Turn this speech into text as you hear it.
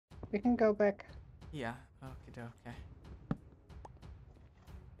We can go back. Yeah, okay.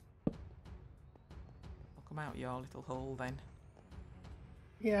 I'll come out your little hole then.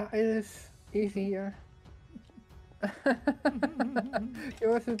 Yeah, it is easier.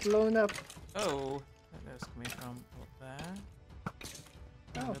 Yours is blown up. Oh, that's coming from up there.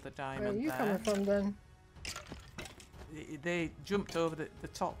 Oh, Another where diamond are you there. coming from then? They jumped over the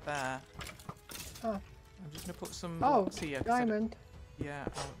top there. Oh. I'm just going to put some blocks here. Diamond. Yeah,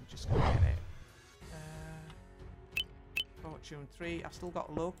 I'm just going to get it. Fortune 3. I've still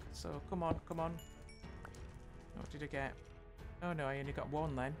got luck, so come on. What did I get? Oh no, I only got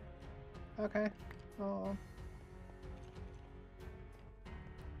one then. Okay. Oh.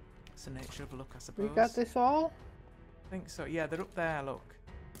 It's the nature of luck, I suppose. We got this all? I think so. Yeah, they're up there, look.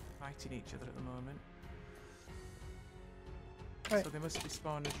 Fighting each other at the moment. Right. So there must be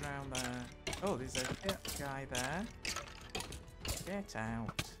spawners around there. Oh, there's a guy there. Get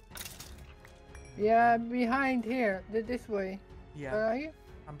out. Yeah, behind here. This way. Yeah. Where are you?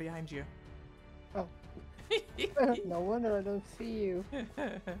 I'm behind you. Oh. No wonder I don't see you.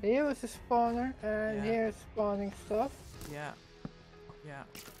 Here was a spawner, and here's spawning stuff. Yeah.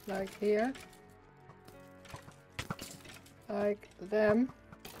 Like here. Like them.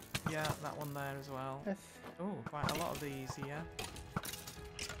 Yeah, that one there as well. Yes. Oh, quite a lot of these here.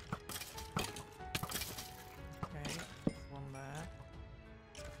 Okay, there's one there.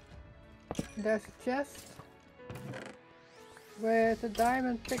 There's a chest where the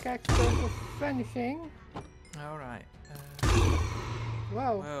diamond pickaxe is vanishing. Alright.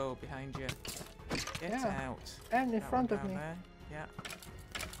 Whoa. Whoa, behind you. Get out. And in That front one of me. down there. Yeah.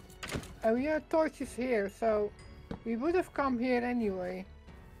 And we have torches here, so we would have come here anyway.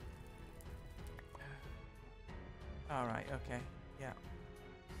 Alright, okay. Yeah.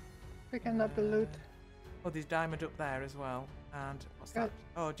 Picking up the loot. Oh, there's diamond up there as well. And what's that?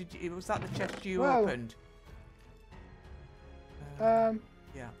 Oh, was that the chest you Whoa. opened? Yeah.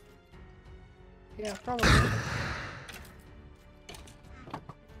 Yeah, probably.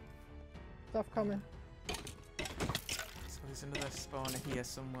 Stuff coming. So there's another spawner here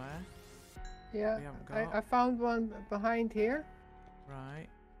somewhere. Yeah, We haven't got. I found one behind here. Right.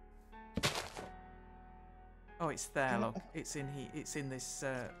 Oh, it's there. Look, it's in here. It's in this.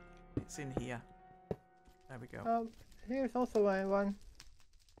 It's in here. There we go. Here's also one.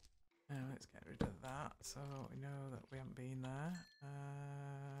 Let's get rid of that, so we know that we haven't been there.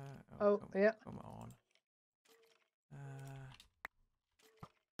 Come on.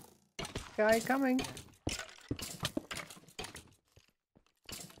 Guy coming.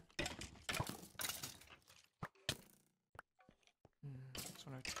 Just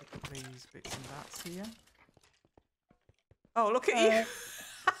want to pick up these bits and bats here. Oh, look at you!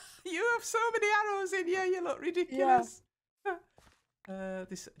 You have so many arrows in you. You look ridiculous. Yeah.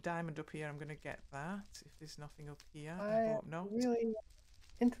 This diamond up here, I'm going to get that. If there's nothing up here, I hope not. Really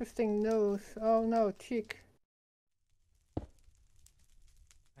interesting nose. Oh no, cheek.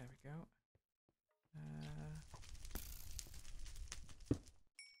 There we go.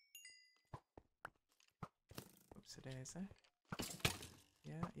 Oopsie-daisy.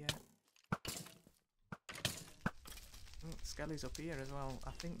 Yeah. Oh, Skelly's up here as well.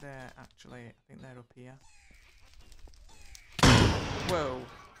 I think they're up here. Whoa.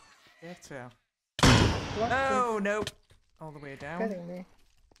 Get her. Oh, no. All the way down. Getting me.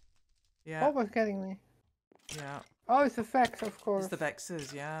 Yeah. Almost getting me. Yeah. Oh, it's the Vex, of course. It's the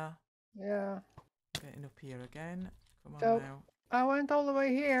Vexes, yeah. Yeah. Getting up here again. Come on So, now. I went all the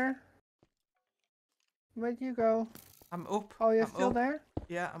way here. Where'd you go? I'm up. Oh, you're I'm still up. there?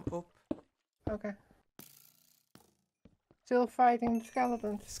 Yeah, I'm up. Okay. Still fighting the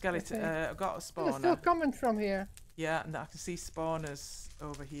skeletons. Skeleton. I've got a spawner. They're still coming from here. Yeah, and I can see spawners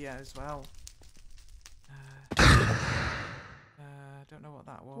over here as well. Don't know what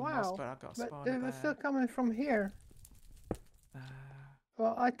that one was, but I got a spawner But they were still coming from here.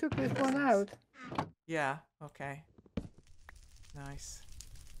 Well, I took this one out. Yeah, okay. Nice.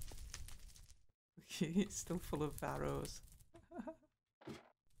 It's still full of arrows.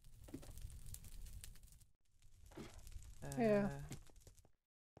 Yeah.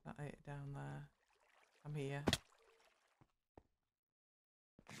 That it down there. I'm here.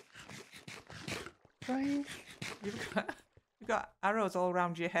 Strange. You've got arrows all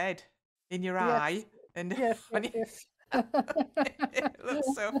around your head, in your eye, and yes. it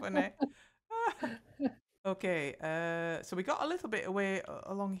looks so funny. Okay, so we got a little bit away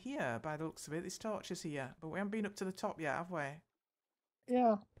along here by the looks of it. There's torches here, but we haven't been up to the top yet, have we?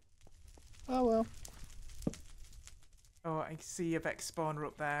 Yeah. Oh well. Oh, I can see a Vex spawner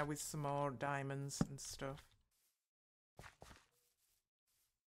up there with some more diamonds and stuff.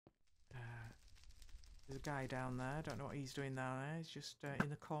 There's a guy down there. I don't know what he's doing down there. He's just in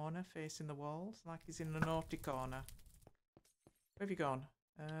the corner, facing the walls, like he's in a naughty corner. Where have you gone?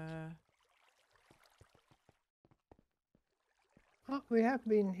 Oh, we have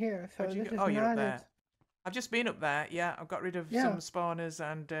been here, so this is oh, you're up not there. it. I've just been up there. Yeah, I've got rid of some spawners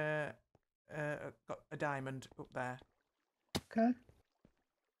and got a diamond up there. Okay.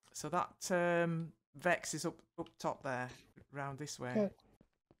 So that Vex is up top there, round this way. Good.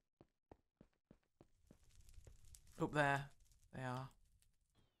 Up there, they are.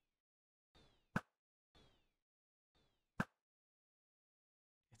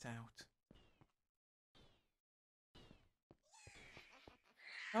 Get out.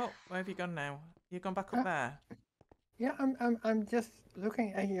 Oh, where have you gone now? You've gone back up there. Yeah, I'm just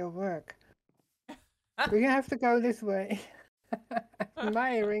looking at your work. We have to go this way.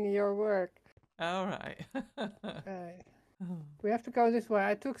 Admiring your work. All right. Right. We have to go this way.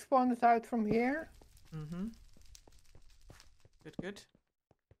 I took spawners out from here. Mm-hmm. Good, good.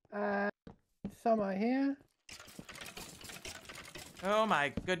 Some are here. Oh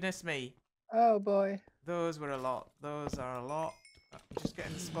my goodness me. Oh boy. Those were a lot. Those are a lot. Just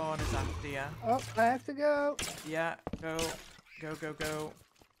getting the spawners after you. Oh, I have to go. Yeah, go. Go, go, go.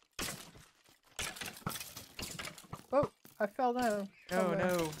 Oh, I fell down. Oh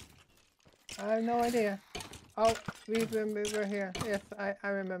no. I have no idea. Oh, we were here. Yes, I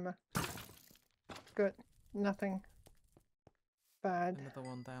remember. Good. Nothing bad. Another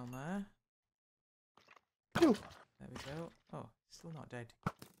one down there. Ooh. There we go. Oh, still not dead.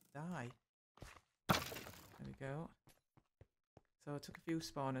 Die. There we go. So I took a few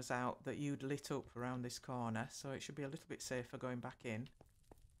spawners out that you'd lit up around this corner, so it should be a little bit safer going back in.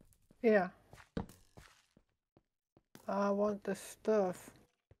 Yeah. I want the stuff.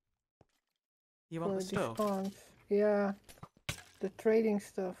 You want the stuff? Spawns. Yeah. The trading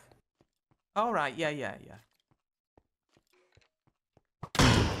stuff. All right. Yeah, yeah, yeah.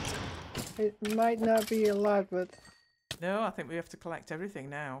 It might not be a lot, but... No, I think we have to collect everything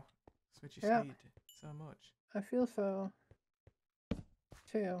now. We just need so much. I feel so.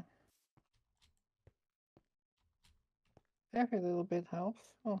 Too. Every little bit helps.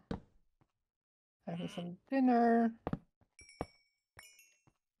 Oh. Having some dinner.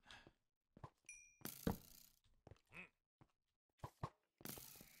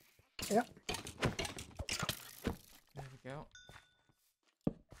 Yep. There we go.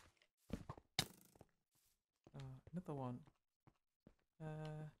 Another one.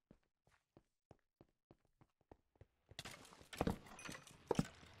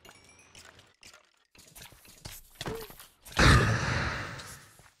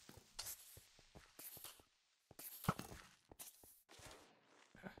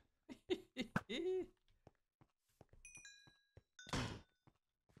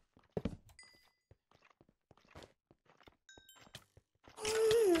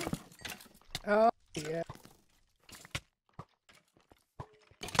 Oh, yeah.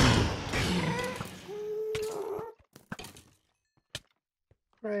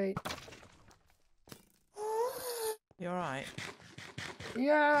 Great. You alright?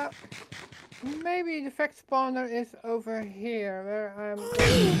 Yeah. Maybe the fact spawner is over here where I'm...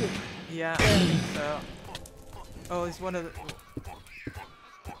 Yeah, I think so. Oh, there's one of the...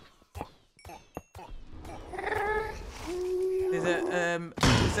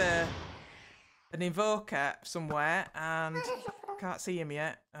 There's an invoker somewhere, and can't see him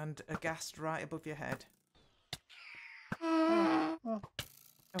yet, and a ghast right above your head. Oh,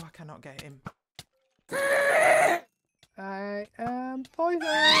 I cannot get him. I am poisoned.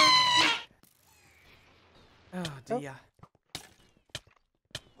 Oh dear.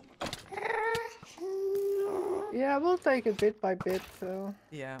 Yeah, we'll take it bit by bit, so...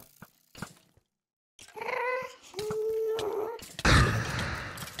 Yeah.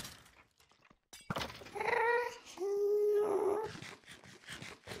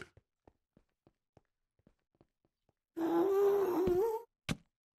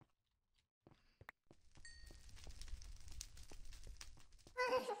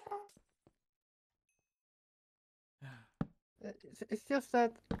 It's just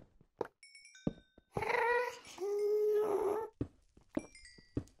that...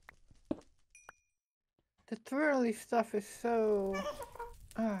 The twirly stuff is so...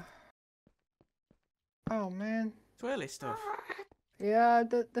 Oh man. Twirly stuff. Yeah,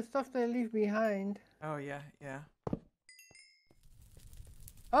 the stuff they leave behind. Oh yeah, yeah.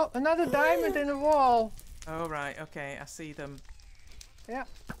 Oh, another diamond in the wall. Oh right, okay, I see them. Yeah,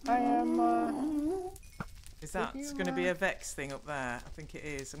 I am... Is that going to be a Vex thing up there? I think it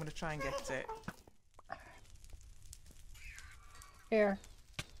is. I'm going to try and get it. Here.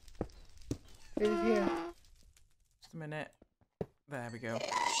 It is here. Just a minute. There we go.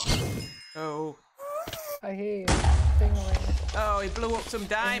 Oh. I hear you. Tingling. Oh, he blew up some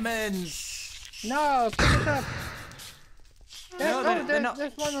diamonds. No, pick it up. No, they're not.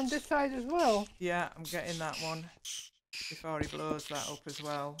 There's one on this side as well. Yeah, I'm getting that one before he blows that up as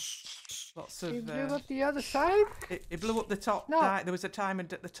well. Lots of. You blew up the other side? It blew up the top. No. There was a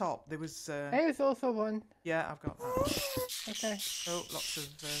diamond at the top. There was. There's also one. Yeah, I've got that. Okay. Oh, lots of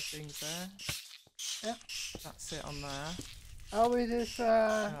things there. Yeah. That's it on there. Oh, it is.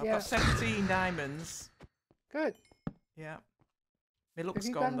 I've Yeah. got 17 diamonds. Good. Yeah. My luck's Have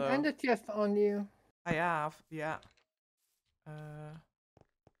you gone got though. an ender chest on you? I have. Yeah. Have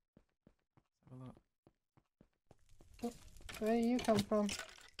a look. Where do you come from?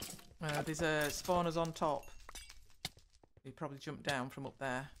 There's spawners on top. You probably jumped down from up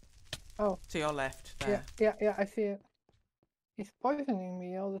there. Oh. To your left there. Yeah, I see it. He's poisoning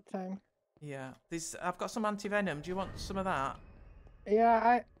me all the time. Yeah. I've got some anti-venom. Do you want some of that?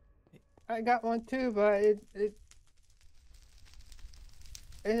 Yeah, I got one too, but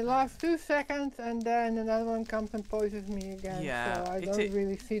it lasts 2 seconds and then another one comes and poisons me again. Yeah. So I don't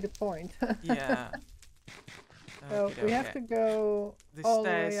really see the point. Yeah. So we have to go all the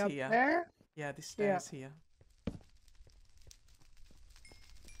way up here. there. Yeah, this stairs here.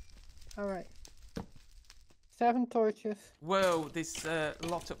 Alright. 7 torches. Whoa, there's a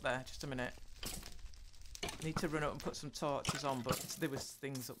lot up there. Just a minute. Need to run up and put some torches on, but there was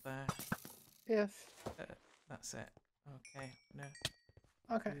things up there. Yes. That's it. Okay. No.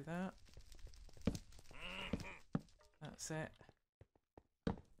 Okay. Do that. That's it.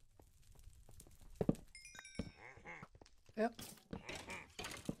 Yep.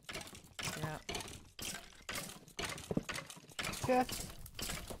 Yeah. Chest.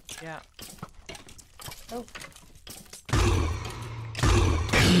 Yeah. Oh.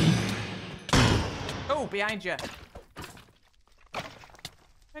 Oh, behind you.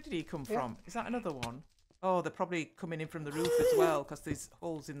 Where did he come from? Is that another one? Oh, they're probably coming in from the roof as well, because there's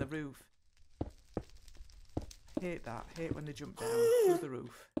holes in the roof. I hate that. I hate when they jump down through the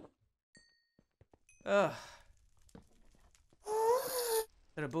roof. Ugh.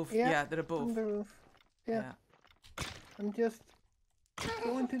 They're above. Yeah, they're above. On the roof. Yeah. I'm just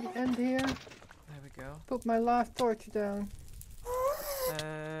going to the end here. There we go. Put my last torch down.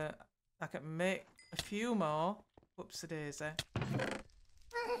 I can make a few more. Whoops, a daisy.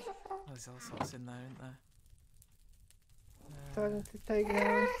 Oh, there's all sorts in there, isn't there? Starting to take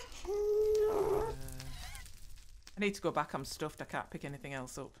down. I need to go back. I'm stuffed. I can't pick anything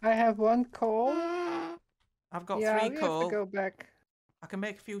else up. I have 1 coal. I've got 3 we have coal. to go back. I can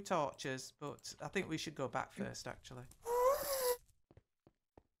make a few torches, but I think we should go back first, actually.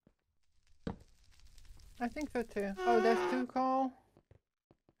 I think so too. Oh, there's 2 coal.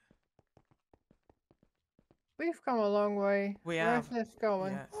 We've come a long way. We Where's have. this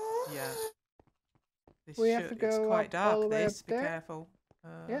going? Yeah. This We have to go it's quite up dark. all the way This. up Be there? careful.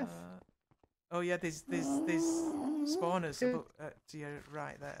 Yes. Oh yeah, there's spawners Two. to your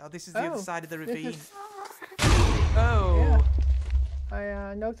right there. Oh, this is the other side of the this ravine. is- Oh. Yeah.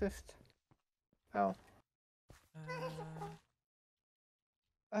 I noticed. Oh.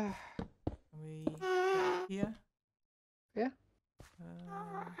 Can we get here? Yeah.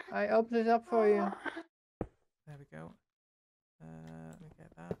 Uh, I opened it up for you. there we go. Let me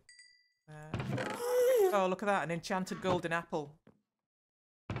get that. Oh, look at that, an enchanted golden apple.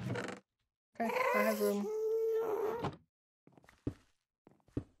 Okay, I have room.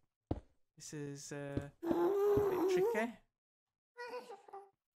 This is a bit tricky.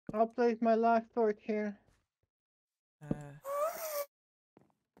 I'll place my last torch here.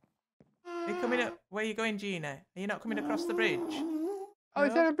 Are you coming up? Where are you going, Jeannie? Are you not coming across the bridge? Oh,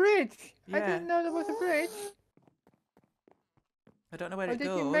 is that a bridge? I Yeah. didn't know there was a bridge. I don't know where Or it did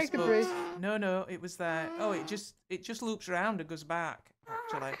goes. you make the but bridge? No, it was there. Oh, it just loops around and goes back.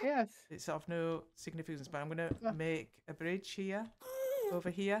 Actually, Yes. it's of no significance. But I'm gonna make a bridge here, over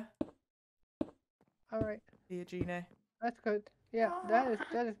here. All right. Here, Jeannie. That's good. Yeah, that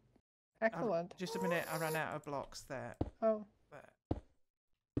is excellent. Just a minute. I ran out of blocks there. Oh,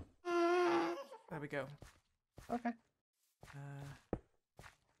 There we go. okay.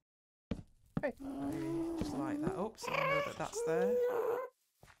 Right. Just light that up so I know that that's there.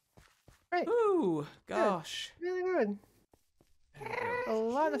 Great. Ooh, gosh. Really good. There we go. A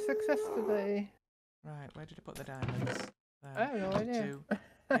lot of success today. Right, where did I put the diamonds? There, I have no idea. 2.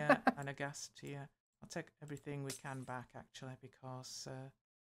 Yeah, and a gas here. I'll take everything we can back actually because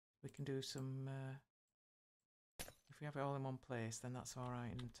we can do some. If we have it all in one place, then that's all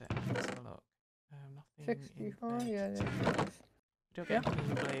right, isn't it? Let's have a look. Nothing. 64. In Yeah. bed. There it is. We don't get anything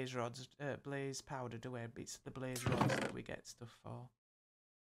with blaze rods, blaze powder, do we? It's the blaze rods that we get stuff for.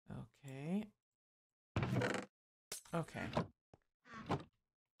 Okay. Okay.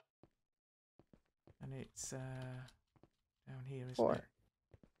 And it's down here, isn't 4. it?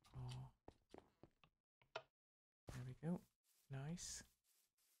 Oh. There we go. Nice.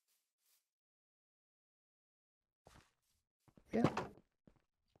 Yeah.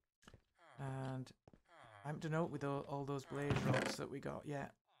 And I haven't done out with all those blaze rods that we got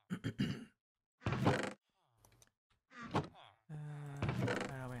yet. Where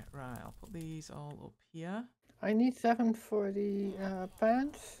are we? Right, I'll put these all up here. I need 7 for the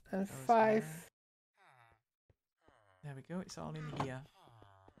pants and Those 5. There we go, it's all in here.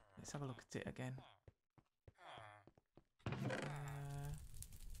 Let's have a look at it again.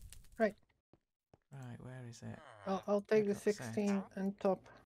 Right. Right, where is it? I'll take the Bedrock set. 16 and top.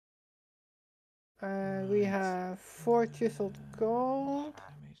 We have 4 chiseled gold.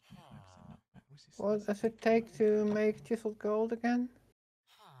 Damage 25% knockback resistance. What does it take to make chiseled gold again?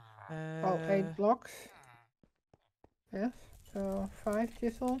 Oh, 8 blocks. Yes, so 5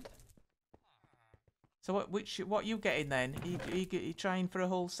 chiseled. So what you getting then? You trying for a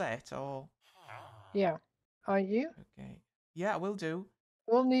whole set or? Yeah. Are you? Okay. Yeah, I will do.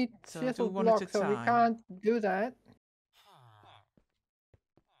 We'll need So do chiseled one at a blocks, so we time. can't do that.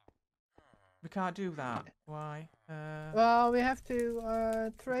 We can't do that. Why? Well, we have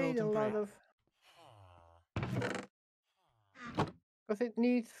to trade a golden lot brick. of... Because it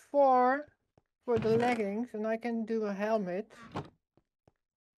needs 4 for the leggings, and I can do a helmet.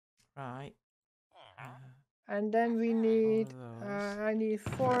 Right. And then we need... All of those. I need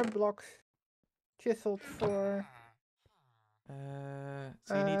 4 blocks chiseled for...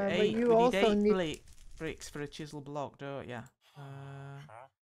 So you need but 8. you We need also 8 need... bricks for a chisel block, don't you?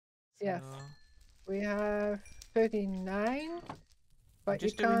 Yes. So We have 39, but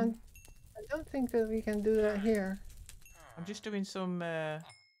you can't... I don't think that we can do that here. I'm just doing some... I'm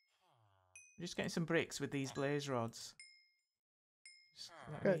just getting some bricks with these blaze rods. Just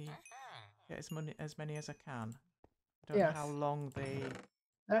let me get as many as I can. I don't know how long they...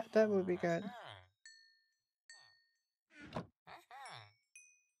 That would be good.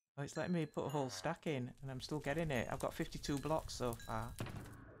 Oh, it's letting me put a whole stack in, and I'm still getting it. I've got 52 blocks so far.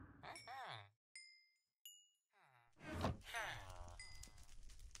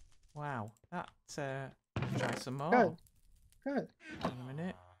 Wow, that... try some more. Good. Good. Hang on a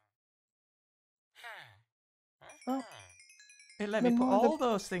minute. Oh. It let me put all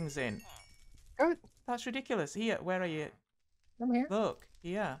those things in. Good. That's ridiculous. Here, where are you? I'm here. Look,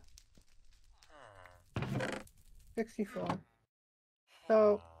 here. 64.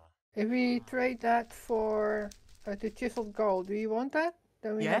 So, if we trade that for the chiseled gold, do you want that?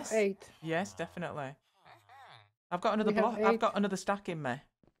 Then we have 8. Yes, definitely. I've got another We have block. I've got another stack in me.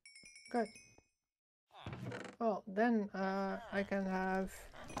 Good. Well, then I can have...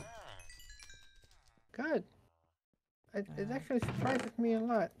 Good. It actually surprises me a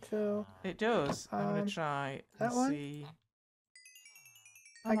lot, so... It does. I'm going to try and that see...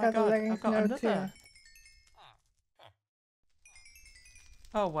 Oh I my got the god, leggings I've got now another. too.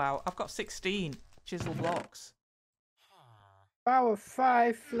 Oh wow, I've got 16 chisel blocks. Power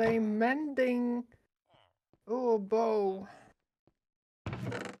 5, flame mending. Ooh, bow.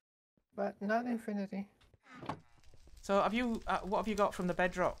 But not infinity. So have you, what have you got from the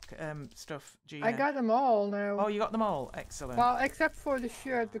bedrock stuff, Gina? I got them all now. Oh, you got them all? Excellent. Well, except for the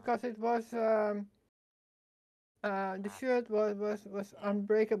shirt, because it was, the shirt was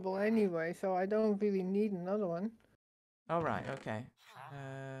unbreakable anyway, so I don't really need another one. All right, okay.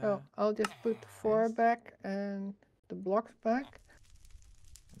 So I'll just put 4 back and the blocks back.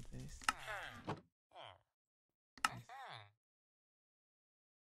 And this.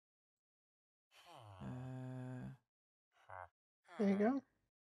 There you go.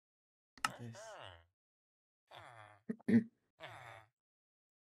 This.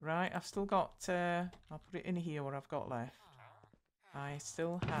 Right, I've still got, I'll put it in here what I've got left. I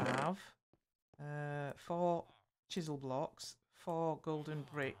still have 4 chisel blocks, 4 golden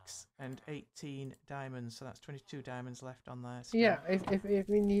bricks, and 18 diamonds. So that's 22 diamonds left on there. Still. Yeah, if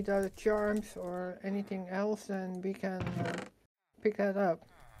we need other charms or anything else, then we can pick that up.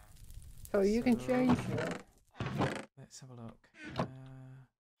 So you can change. Let's have a look.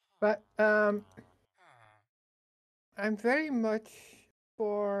 But I'm very much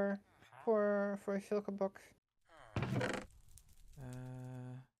for a silver box.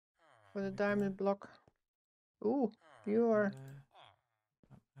 For the diamond block. Ooh, you are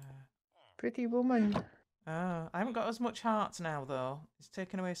pretty woman. Oh, I haven't got as much hearts now though. It's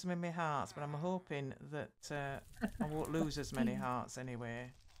taken away some of my hearts, but I'm hoping that I won't lose as many hearts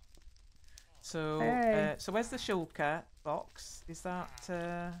anyway. So, Hey, so where's the shulker box? Is that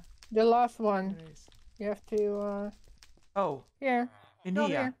the last one. there is. You have to. Oh, Here. in No,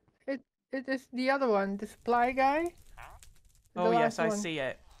 here. here. It is the other one. The supply guy. The Oh yes, last I one. see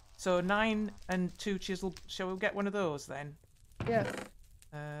it. So 9 and 2 chisel. Shall we get one of those then? Yes.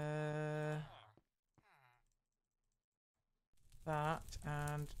 That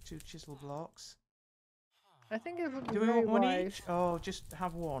and 2 chisel blocks. I think it would be Do we very want one wise. each? Oh, just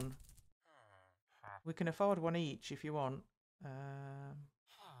have one. We can afford one each if you want.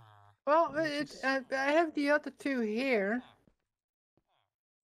 Well, Let me just- I have the other two here.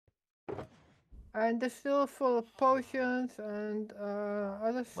 And they're still full of potions and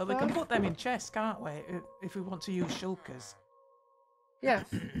other stuff. Well, we can put them in chests, can't we? If we want to use shulkers. Yes.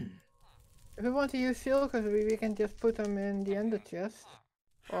 If we want to use silkers, we can just put them in the ender chest.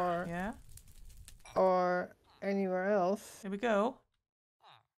 Or Yeah. or anywhere else. Here we go.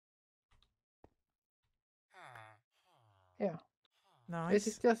 Yeah. Nice.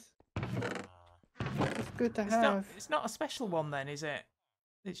 It's just it's good to have. It's not a special one then, is it?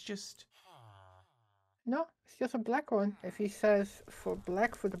 It's just. No, it's just a black one. If he says for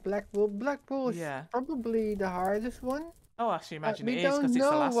the black wool is Yeah. probably the hardest one. Oh, I actually imagine We it is don't because it's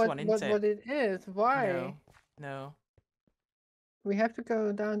the know last one, isn't what it? it is. Why? No. No. We have to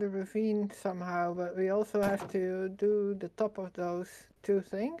go down the ravine somehow, but we also have to do the top of those two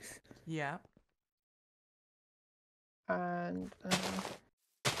things. Yeah. And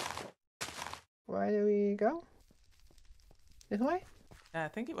where do we go? This way? I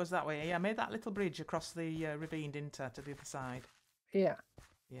think it was that way. Yeah, I made that little bridge across the ravine, didn't I, to the other side? Yeah.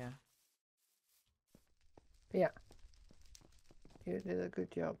 Yeah. Yeah. You did a good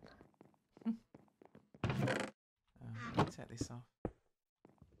job. Let me take this off.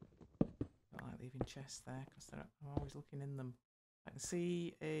 I like leaving chests there because I'm always looking in them. I can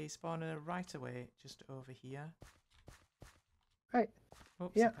see a spawner right away just over here. Right.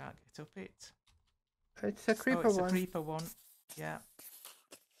 Oops, Yeah. I can't get up it. It's a creeper it's one. a creeper one. Yeah.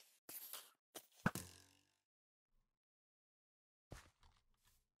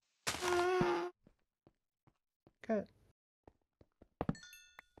 Good.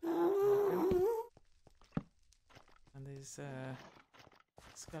 And there's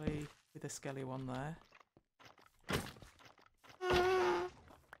Skelly with a Skelly one there. Got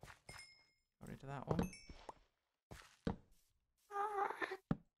rid of that one.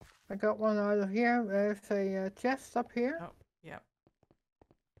 I got one out of here. There's a chest up here. Oh, yeah.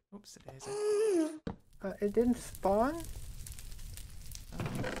 Oops, it is. It didn't spawn.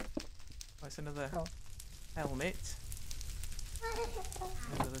 Oh, it's another Oh. helmet.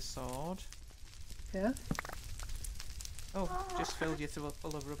 Another sword. Yeah. Oh, just filled you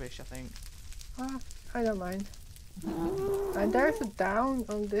full of rubbish, I think. I don't mind. And there's a down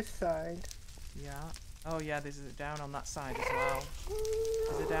on this side. Yeah. Oh yeah, there's a down on that side as well.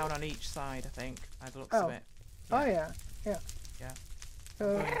 There's a down on each side, I think, by the looks of it. Yeah. Oh yeah, yeah. Yeah.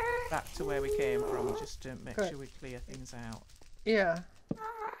 So Going back to where we came from, just to make Good. sure we clear things out. yeah,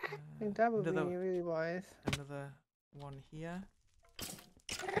 I think that would be really wise. Another one here.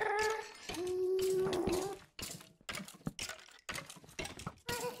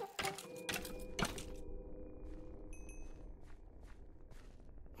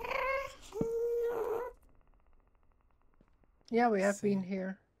 Yeah, we have been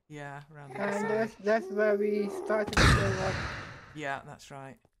here. Yeah, around the other And side. that's where we started to go up. Yeah, that's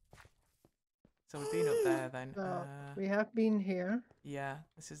right. So we've been up there then. We have been here. Yeah,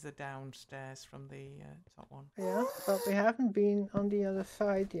 this is the downstairs from the top one. Yeah, but we haven't been on the other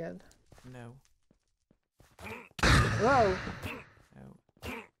side yet. No. Whoa!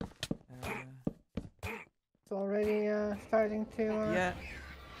 No. It's already starting to... Yeah,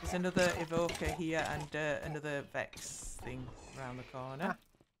 there's another evoker here and another Vex thing around the corner.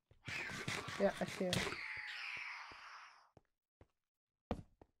 Yeah, I see it.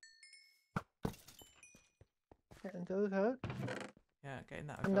 Getting those out. Yeah, getting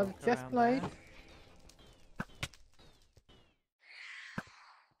that Another evoker chest around plate. there.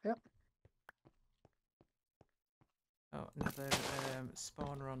 Yep. Oh, another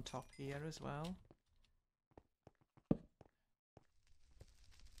spawner on top here as well.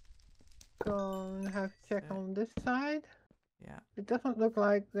 Gonna have to check on this side. Yeah. It doesn't look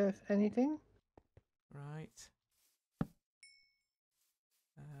like there's anything. Right.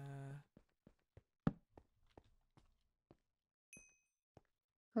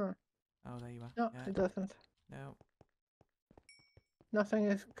 Huh. Oh, there you are. No, Yeah. it doesn't. No. Nothing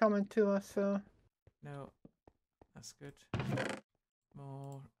is coming to us, so... No, that's good.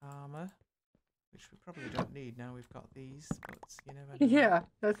 More armour, which we probably don't need now we've got these, but you never know. Yeah,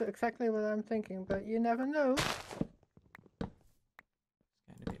 that's exactly what I'm thinking, but you never know.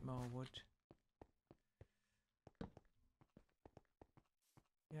 Getting a bit more wood.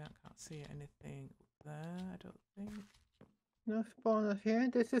 Yeah, I can't see anything there, I don't think. No spawners here.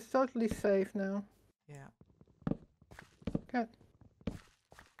 This is totally safe now. Yeah. Good.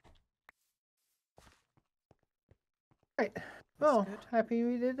 Right. Well, good. happy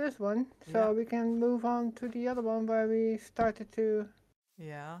we did this one. So Yeah. we can move on to the other one where we started to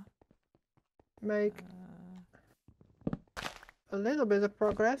make a little bit of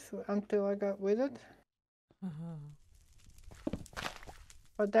progress until I got with it.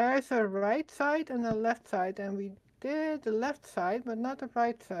 But there's a right side and a left side, and we did the left side, but not the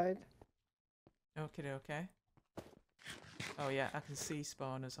right side. Okay. Oh yeah, I can see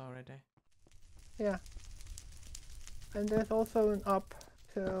spawners already. Yeah. And there's also an up,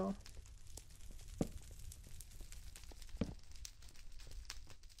 so...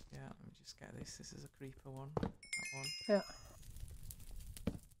 Yeah, let me just get this. This is a creeper one. That one. Yeah.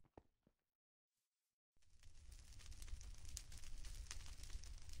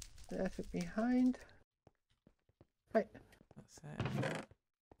 There's it behind. Right. That's it. Yeah.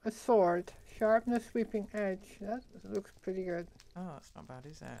 A sword. Sharpness, sweeping edge. That looks pretty good. Oh, that's not bad,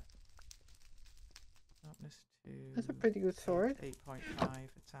 is it? Sharpness 2. That's a pretty good sword. 8.5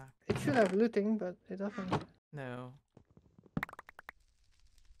 attack. It should have looting, but it doesn't. No.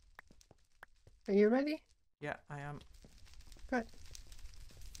 Are you ready? Yeah, I am. Good.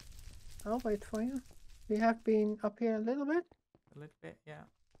 I'll wait for you. We have been up here a little bit. A little bit, yeah.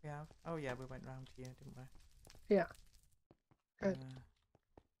 We have. Oh yeah, we went round here, didn't we? Yeah. Good.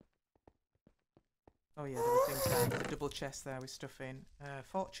 Oh yeah, there were things there. The double chest there with stuff in.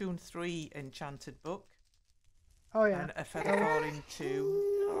 Fortune 3 enchanted book. Oh yeah. And a feather falling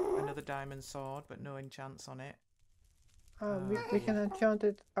 2. Another diamond sword, but no enchants on it. Oh, we can enchant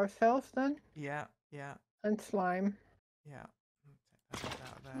it ourselves then? Yeah. And slime. Yeah. Take that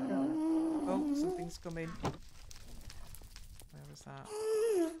out there. Oh, something's coming. Where was that?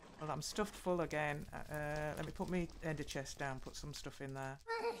 Well, I'm stuffed full again. Let me put my ender chest down, put some stuff in there.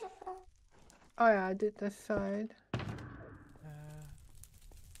 Oh yeah, I did this side.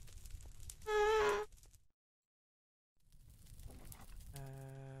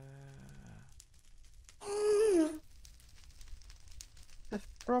 There's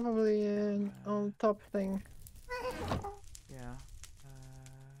probably an on top thing. Yeah.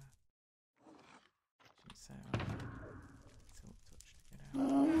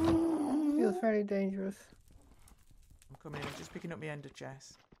 Feels very dangerous. I'm coming. I'm just picking up my ender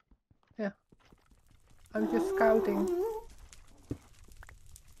chest. Yeah. I'm just scouting. You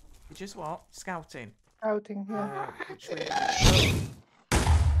just what? Scouting? Scouting, yeah. Which way?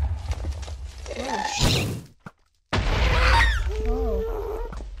 Oh.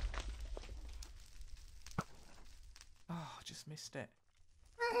 Oh, just missed it.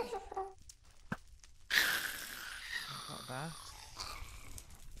 Got that.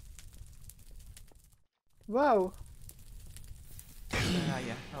 Whoa. Where are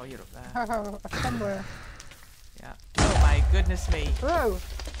you? Oh, you're up there. Oh, somewhere. Yeah. Oh my goodness me. Whoa.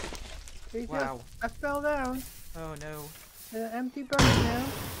 Wow. I fell down. Oh no. There's an empty bucket now.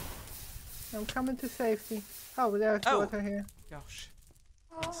 I'm coming to safety. Oh, there's water here. Gosh.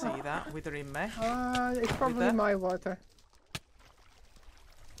 I see that withering me. It's probably my water.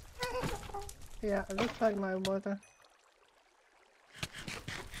 Yeah, it looks like my water.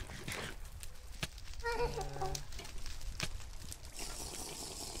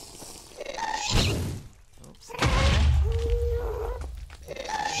 Oops.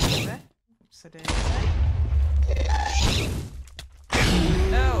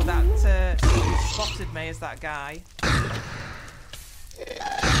 No, that spotted me as that guy.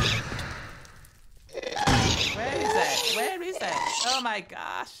 Where is it? Where is it? Oh my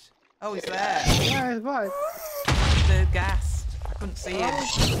gosh. Oh, he's there. Where is what? The ghast. I couldn't see him.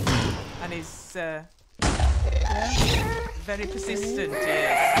 And he's very persistent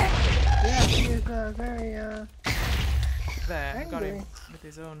here. Yeah, he is very there, angry. got him with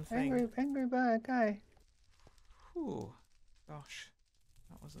his own thing. Angry bad guy. Whew. Gosh.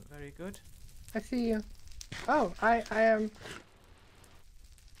 That wasn't very good. I see you. Oh, I am...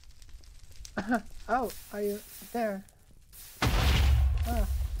 oh, are you there? Ah,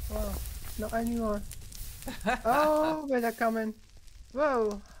 wow. Not anymore. Oh, where they're coming.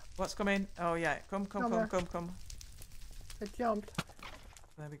 Whoa. What's coming? Oh yeah, come. I jumped.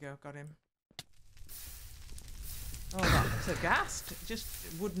 There we go, got him. Oh, that's a ghast. It just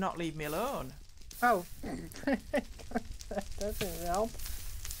would not leave me alone. Oh. That doesn't help.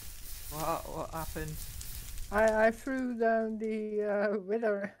 What happened? I threw down the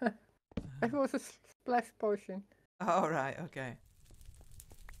wither. It was a splash potion. Oh, right, okay.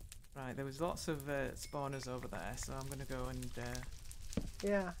 Right, there was lots of spawners over there, so I'm going to go and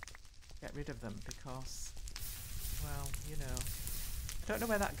Yeah. get rid of them because, well, you know, I don't know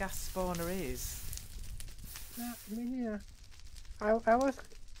where that gas spawner is. Yeah, me neither. I was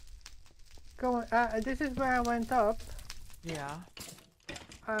going. This is where I went up, Yeah.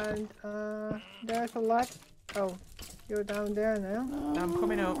 and there's a lot. Oh, you're down there now. I'm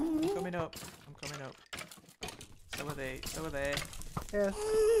coming up. I'm coming up. I'm coming up. So are they. So are they. Yes.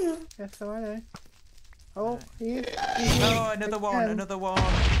 Yes, so are they. Oh, Right. he's Oh, another one. Another one. I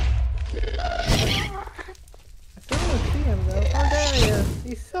still don't see him though. Oh, there he is.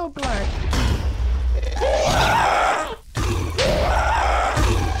 He's so black.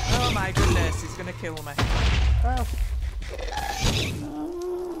 Oh my goodness, he's gonna kill me. Oh.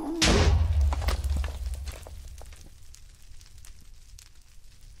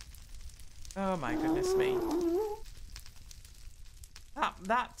 Oh my goodness me.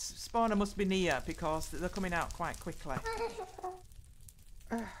 That spawner must be near because they're coming out quite quickly.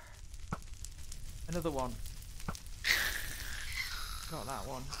 Another one. Got that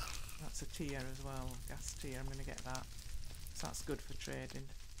one. That's a tier as well. Gas tier. I'm gonna get that. So that's good for trading.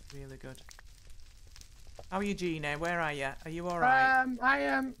 Really good. How are you, Jeannie? Where are you? Are you alright? I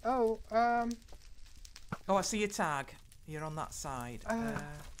am. Oh, Oh, I see your tag. You're on that side. I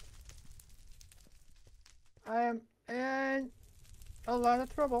am in a lot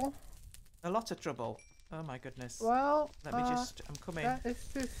of trouble. A lot of trouble. Oh my goodness. Well, Let me just. I'm coming. that is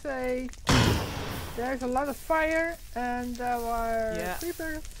to say, there's a lot of fire, and there were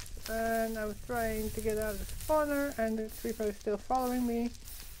creepers, and I was trying to get out of the spawner, and the creeper is still following me.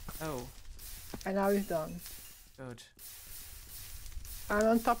 Oh. And now he's done. Good. I'm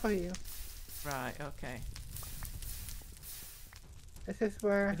on top of you. Right. Okay. This is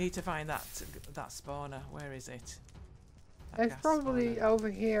where. We need to find that spawner. Where is it? That It's gas probably spawner. over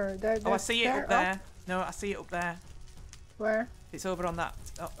here. Oh, I see it up there. No, I see it up there. Where? It's over on that,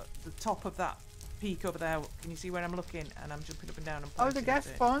 the top of that peak over there. Can you see where I'm looking? And I'm jumping up and down and Oh, the pointing gas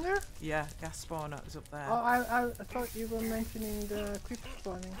at it. spawner? Yeah, gas spawner is up there. Oh, I thought you were mentioning the creeper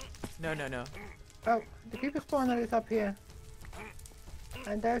spawning. No, no, no. Oh, the creeper spawner is up here.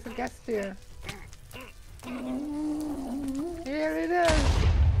 And there's a gas tier. Here it is!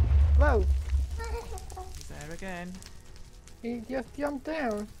 Whoa! He's there again. He just jumped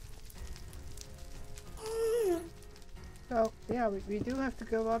down. So, yeah, we do have to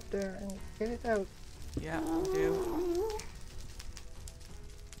go up there and get it out. Yeah, we do.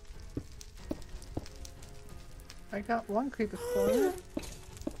 I got one creeper spawner.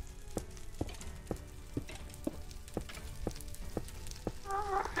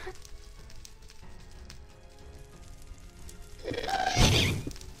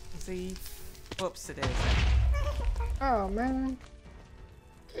 See? Whoops, it is. Oh, man.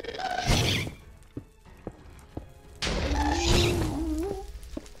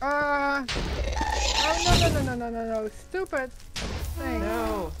 Oh, no, stupid thing.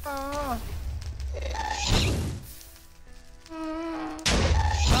 No. Oh.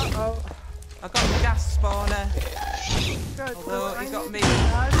 Uh-oh. I got the gas spawner. Good. Although he got me.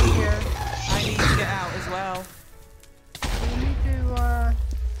 Out of here. I need to get out as well. We need to,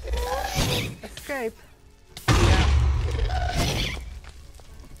 escape. Yeah.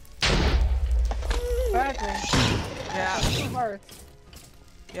 Badly. Yeah. Too hard.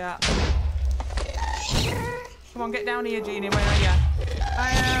 Yeah. Come on, get down here, Jeannie. Where are you?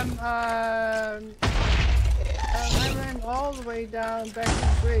 I am, I ran all the way down back to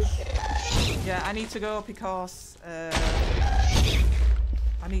the bridge. Yeah, I need to go because I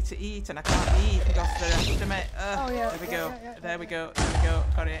need to eat and I can't eat because they're after me. Oh, yeah. There we go. There we yeah. go. There we go.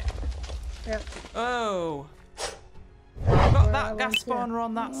 Got it. Yeah. Oh. I've got Where that I gas want to. spawner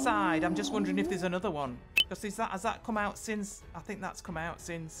on that side. I'm just wondering if there's another one. Because has that come out since? I think that's come out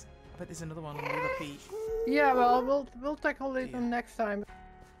since. I bet there's another one on the other peak. Yeah, well, we'll tackle it on next time.